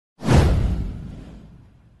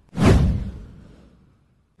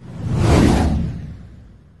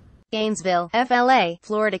Gainesville, FLA,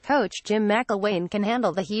 Florida coach Jim McElwain can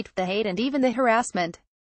handle the heat, the hate and even the harassment.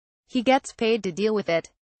 He gets paid to deal with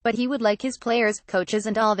it. But he would like his players, coaches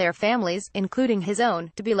and all their families, including his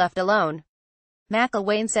own, to be left alone.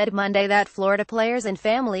 McElwain said Monday that Florida players and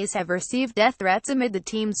families have received death threats amid the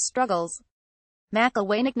team's struggles.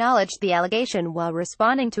 McElwain acknowledged the allegation while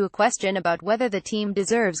responding to a question about whether the team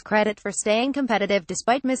deserves credit for staying competitive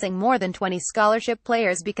despite missing more than 20 scholarship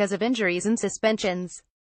players because of injuries and suspensions.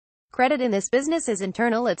 "Credit in this business is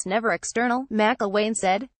internal, it's never external," McElwain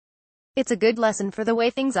said. "It's a good lesson for the way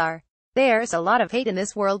things are. There's a lot of hate in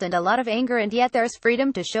this world and a lot of anger, and yet there's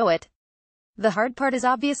freedom to show it. The hard part is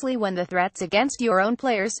obviously when the threats against your own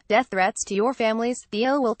players, death threats to your families, the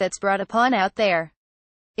ill will that's brought upon out there.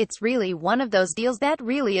 It's really one of those deals that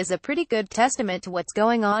really is a pretty good testament to what's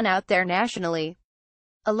going on out there nationally.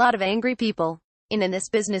 A lot of angry people. In this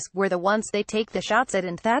business, we're the ones they take the shots at,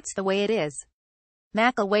 and that's the way it is."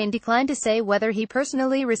 McElwain declined to say whether he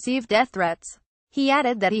personally received death threats. He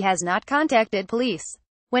added that he has not contacted police.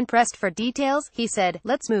 When pressed for details, he said,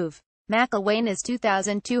 "Let's move." McElwain is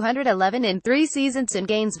 2,211 in 3 seasons in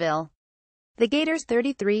Gainesville. The Gators'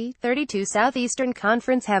 33-32 Southeastern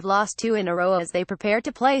Conference have lost 2 in a row as they prepare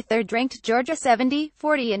to play third-ranked Georgia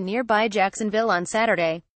 70-40 in nearby Jacksonville on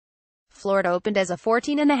Saturday. Florida opened as a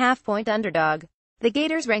 14.5-point underdog. The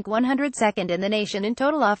Gators rank 102nd in the nation in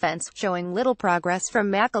total offense, showing little progress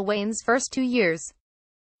from McElwain's first 2 years.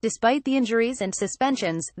 Despite the injuries and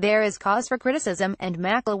suspensions, there is cause for criticism, and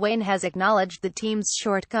McElwain has acknowledged the team's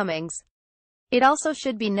shortcomings. It also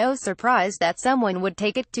should be no surprise that someone would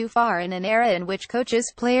take it too far in an era in which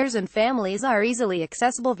coaches, players and families are easily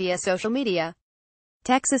accessible via social media.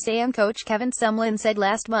 Texas A&M coach Kevin Sumlin said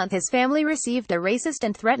last month his family received a racist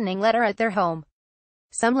and threatening letter at their home.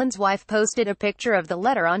 Sumlin's wife posted a picture of the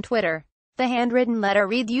letter on Twitter. The handwritten letter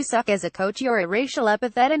read, "You suck as a coach, you're a racial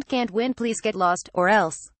epithet and can't win, please get lost, or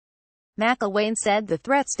else." McElwain said the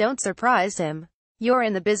threats don't surprise him. "You're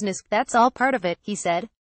in the business, that's all part of it," he said.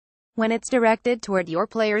 "When it's directed toward your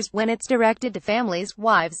players, when it's directed to families,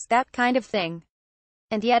 wives, that kind of thing.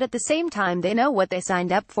 And yet at the same time they know what they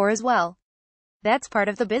signed up for as well. That's part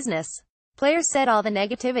of the business." Players said all the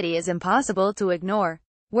negativity is impossible to ignore.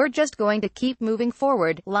 "We're just going to keep moving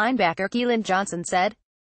forward," linebacker Keelan Johnson said.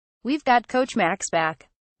 "We've got Coach Max back.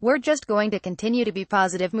 We're just going to continue to be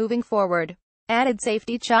positive moving forward." Added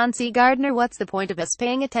safety Chauncey Gardner, "What's the point of us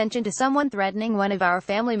paying attention to someone threatening one of our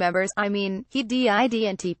family members? I mean, he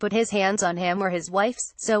didn't put his hands on him or his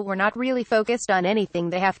wife's, so we're not really focused on anything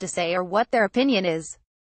they have to say or what their opinion is.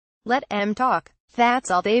 Let 'em talk. That's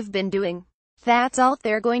all they've been doing. That's all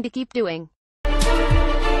they're going to keep doing."